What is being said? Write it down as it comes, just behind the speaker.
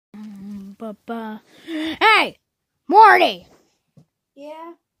Hey, Morty!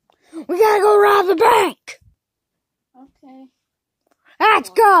 Yeah? We gotta go rob the bank! Okay. Let's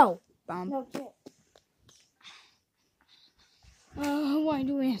go! Okay. Why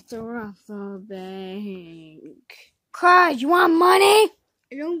do we have to rob the bank? 'Cause you want money?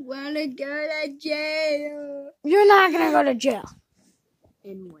 I don't want to go to jail. You're not gonna go to jail.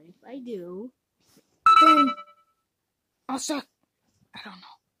 And what if I do? Then I don't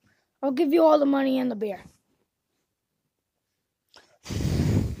know. I'll give you all the money and the beer.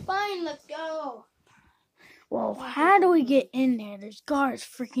 Fine, let's go. Well, how do we get in there? There's guards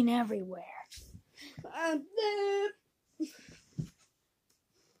freaking everywhere.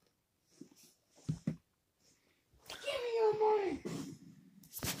 Give me your money.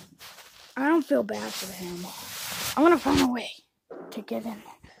 I don't feel bad for him. I want to find a way to get in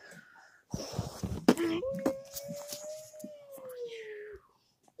there.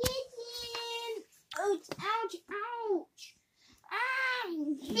 Ouch, ouch, ouch.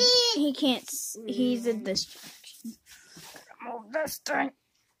 He can't. He's a distraction. Move this thing.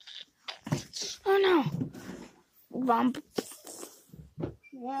 Oh no. Bump. Oh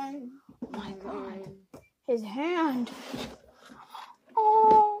my god. His hand.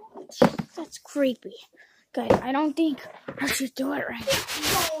 Oh, that's creepy. Guys, I don't think I should do it right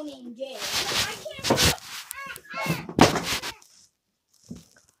now. Going in jail. I can't do it.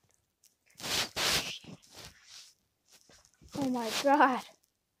 Oh my god.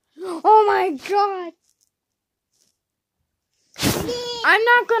 Oh my god. I'm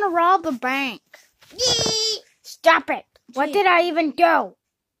not gonna rob the bank. Stop it. What did I even do?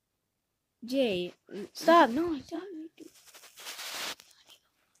 Jay, Stop. No, stop.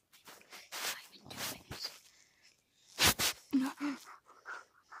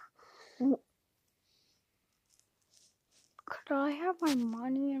 Could I have my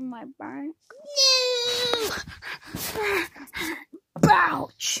money in my bank? no.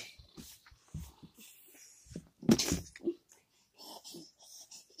 Ouch.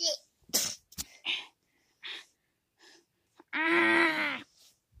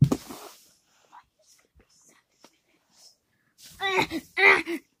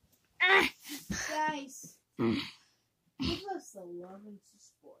 Guys, give us the love and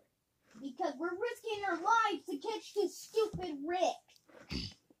support. Because we're risking our lives to catch this stupid Rick.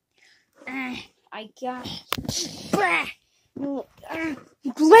 I got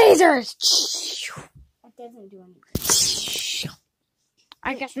lasers. That doesn't do anything.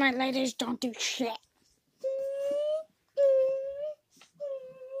 I guess my lasers don't do shit.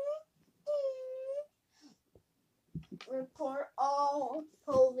 Report all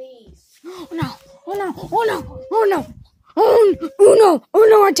police. Oh no! Oh no! Oh no! Oh no! Oh no! Oh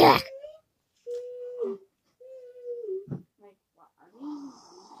no! Attack!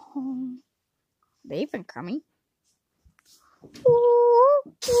 They've been coming.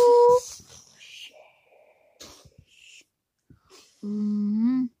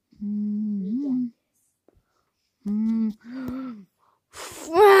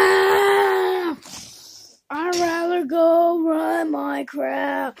 I'd rather go run my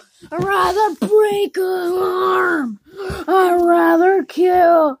crap. I'd rather break an arm. I'd rather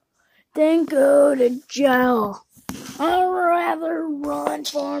kill than go to jail. I'd rather run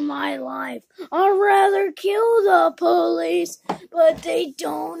for my life. I'd rather kill the police, but they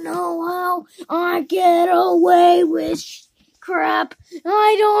don't know how I get away with crap.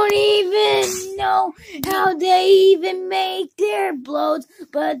 I don't even know how they even make their blows,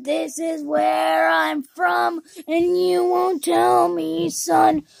 but this is where I'm from, and you won't tell me,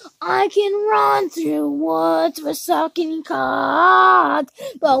 son. I can run through woods with sucking cocks,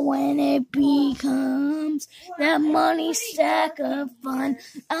 but when it becomes that money sack of fun,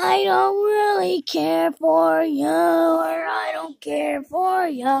 I don't really care for you, or I don't care for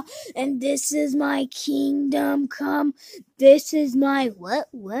you, and this is my kingdom come. This is my what?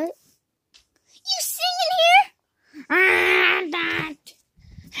 You singing here?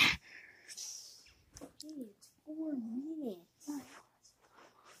 It's 4 minutes.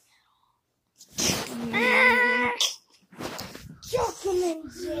 Chuck him in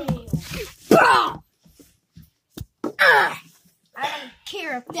jail. I don't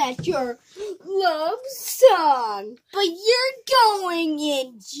care if that's your love song, but you're going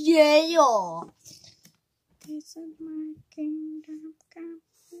in jail. This is my kingdom come.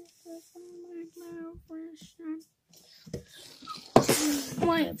 This is my salvation.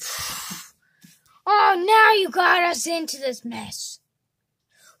 Oh, now you got us into this mess.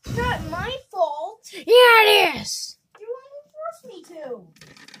 Not my fault. Yeah, it is. You won't force me to.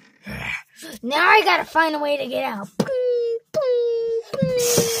 Now I gotta find a way to get out.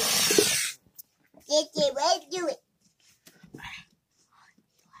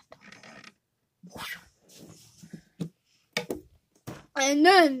 And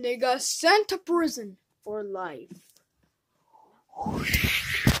then they got sent to prison for life.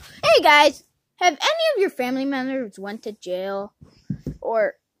 Hey guys, have any of your family members went to jail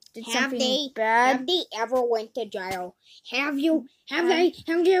or did something bad? Have they ever went to jail? Have you? Have they?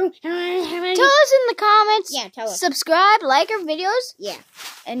 Tell us in the comments. Yeah, tell us. Subscribe, like our videos. Yeah.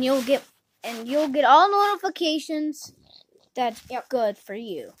 And you'll get all notifications. That's good for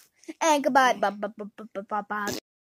you. And goodbye. Bye.